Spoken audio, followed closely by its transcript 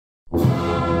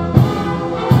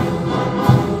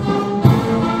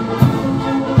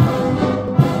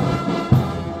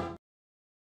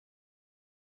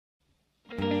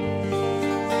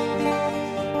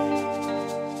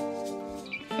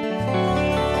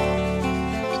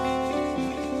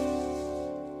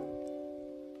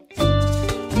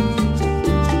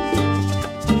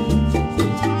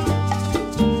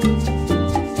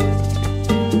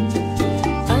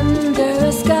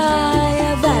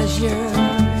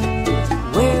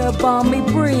balmy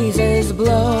breezes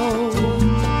blow,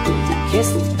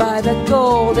 kissed by the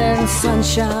golden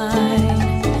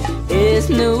sunshine, is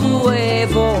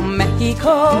Nuevo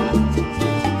Mexico,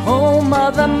 home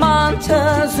of the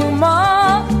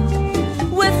Montezuma,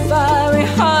 with fiery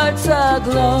hearts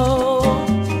aglow.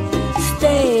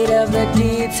 State of the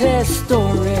deepest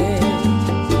story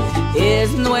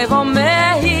is Nuevo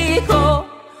Mexico.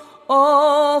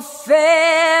 Oh,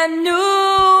 fair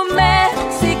New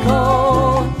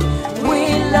Mexico,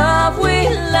 we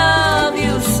love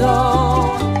you so.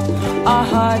 Our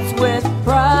hearts with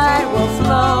pride will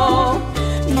flow,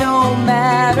 no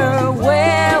matter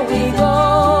where we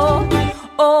go.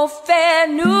 Oh, fair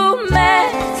New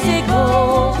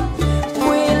Mexico,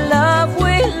 we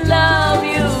love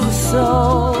you so.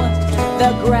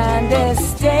 The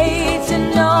grandest state to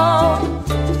know,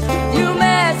 New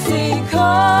Mexico.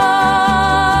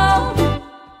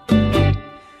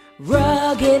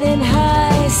 Rugged and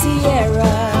high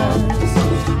Sierras,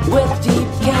 with deep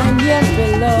canyons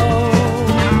below,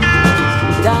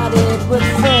 dotted with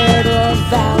fertile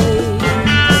valleys,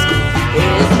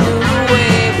 is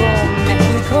Nuevo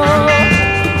Mexico,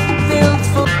 built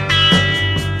for.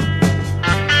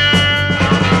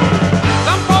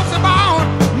 Some folks are born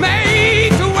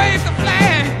made to wave the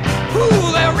flag, ooh,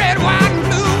 they're red, white, and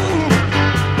blue.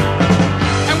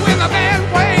 And when the band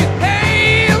plays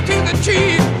 "Hail to the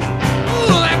Chief,"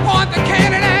 ooh, they point the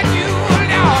cannon at you.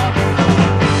 Lord,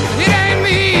 it ain't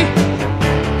me,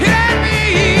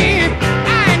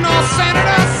 I ain't no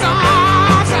senator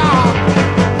son.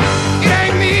 It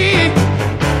ain't me,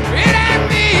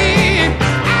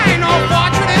 I ain't no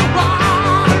fortunate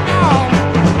one. No.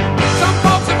 Some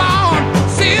folks are born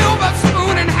silver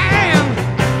spoon in hand,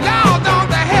 Lord, don't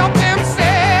they help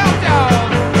themselves, dog.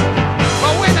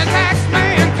 But when the tax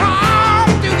man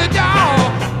comes to the door,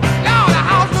 Lord, the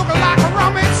house looking like a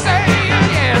rummage sale,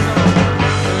 yes.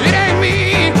 It ain't me,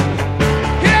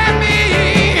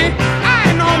 I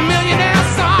ain't no millionaire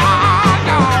son,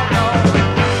 no.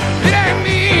 It ain't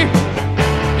me,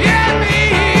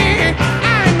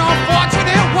 I ain't no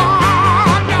fortunate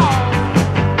one, no.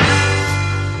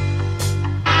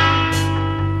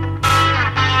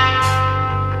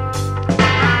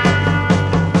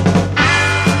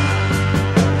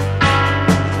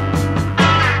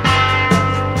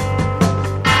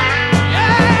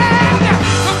 Yeah,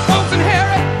 some folks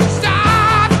inherit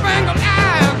star-spangled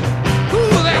eyes,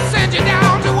 ooh, they send you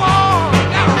down to war,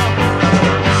 dog.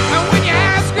 And when you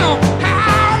ask them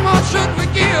how much should we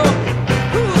give,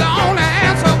 ooh, the only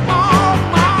answer, more,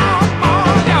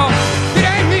 dog. It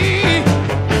ain't me,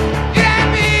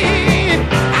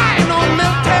 I ain't no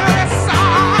military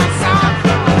son.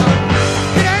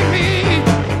 It ain't me,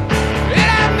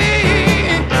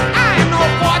 I ain't no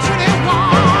fortunate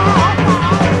one.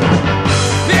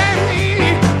 It ain't me,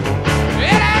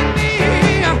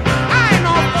 I ain't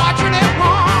no fortunate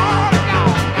one. No.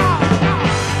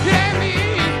 It ain't me,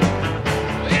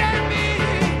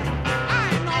 I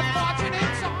ain't no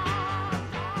fortunate son.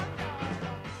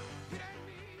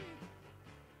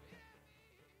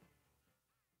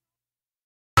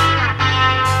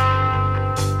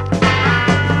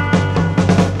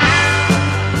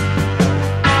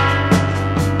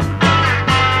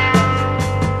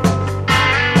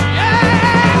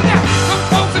 Yeah, some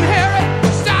folks inherit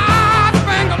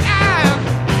star-spangled eyes,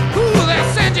 ooh, they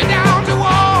send you down to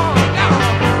war, dog.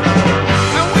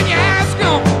 And when you ask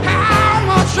them how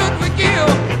much should we give,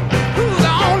 ooh,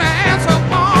 the only answer,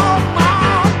 more,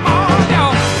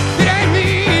 dog. It ain't me,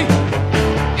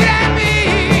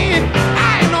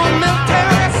 I ain't no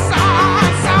military son.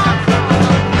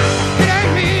 It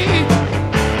ain't me,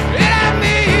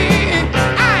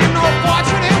 I ain't no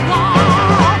fortunate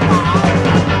one.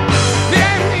 It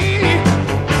ain't me,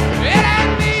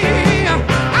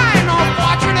 I ain't no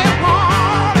fortunate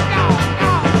one. No.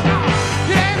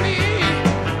 It ain't me,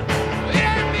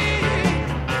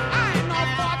 I ain't no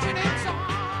fortunate son.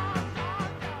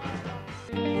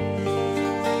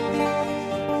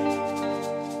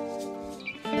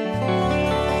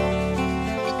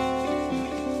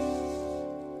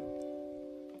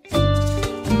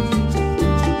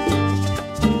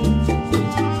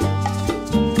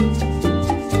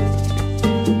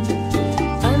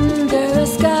 Under a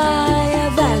sky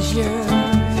of azure,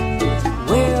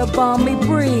 where balmy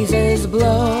breezes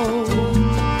blow,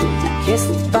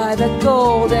 kissed by the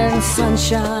golden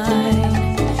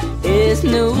sunshine, is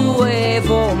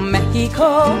Nuevo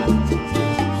Mexico,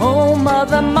 home of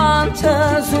the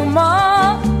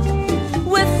Montezuma,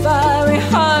 with fiery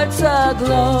hearts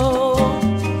aglow.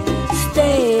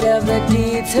 State of the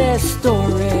deepest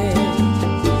story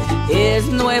is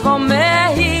Nuevo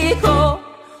Mexico.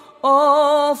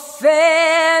 Oh, Oh,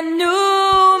 fair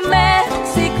New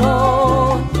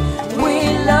Mexico,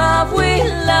 we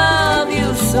love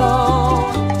you so.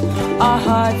 Our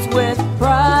hearts with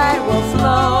pride will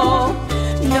flow,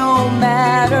 no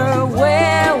matter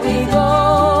where we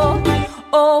go.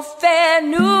 Oh, fair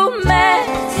New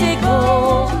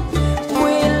Mexico,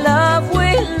 we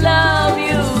love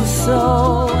you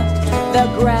so. The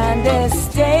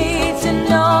grandest state to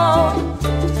know,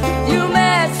 New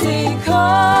Mexico.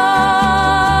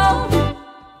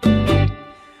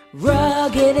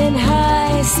 Rugged and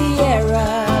high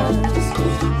Sierras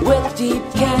with deep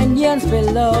canyons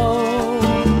below,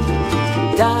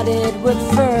 dotted with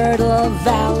fertile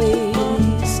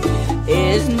valleys,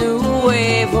 is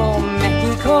Nuevo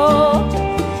Mexico.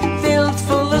 Filled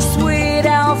full of sweet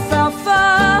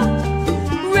alfalfa,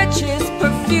 richest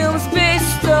perfumes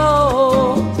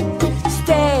bestow.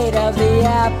 State of the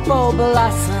apple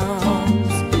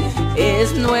blossoms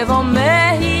is Nuevo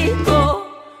Mexico.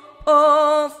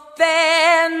 Oh,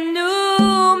 fair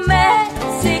New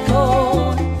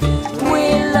Mexico, we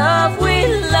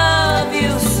love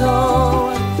you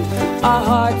so. Our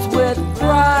hearts with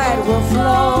pride will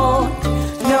flow,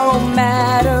 no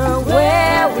matter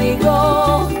where we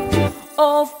go.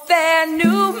 Oh, fair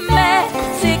New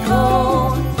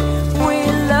Mexico, we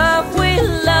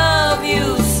love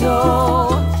you so.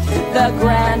 The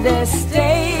grandest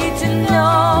state to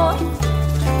know,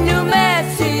 New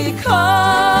Mexico.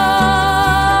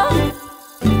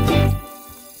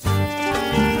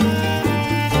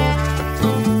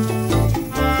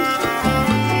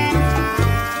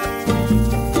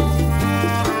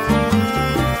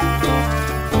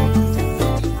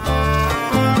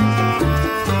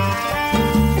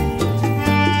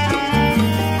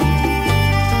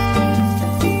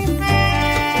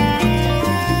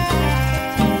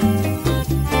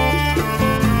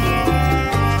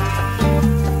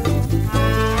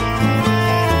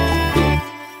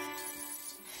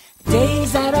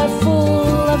 Days that are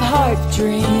full of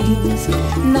heartdreams,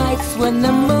 nights when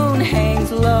the moon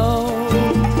hangs low,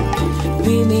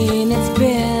 beaming its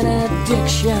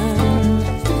benediction.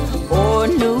 Oh,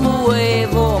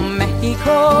 Nuevo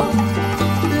Mexico,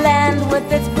 land with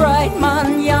its bright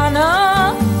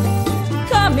mañana,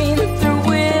 coming through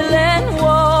will and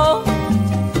woe.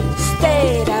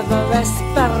 State of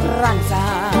esperanza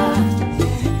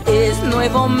is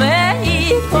Nuevo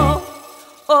Mexico.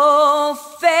 Oh,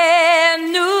 fair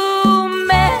New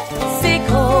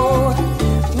Mexico,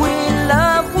 we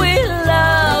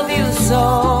love you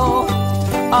so.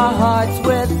 Our hearts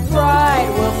with pride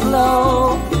will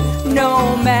flow,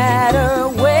 no matter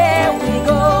where we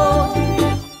go.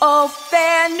 Oh,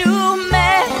 fair New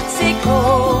Mexico,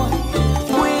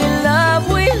 we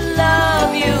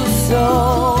love you so.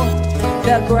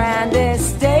 The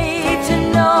grandest state to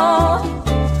know,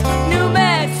 New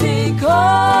Mexico.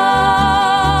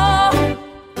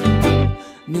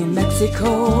 New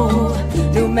Mexico,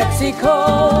 New Mexico,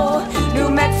 New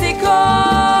Mexico.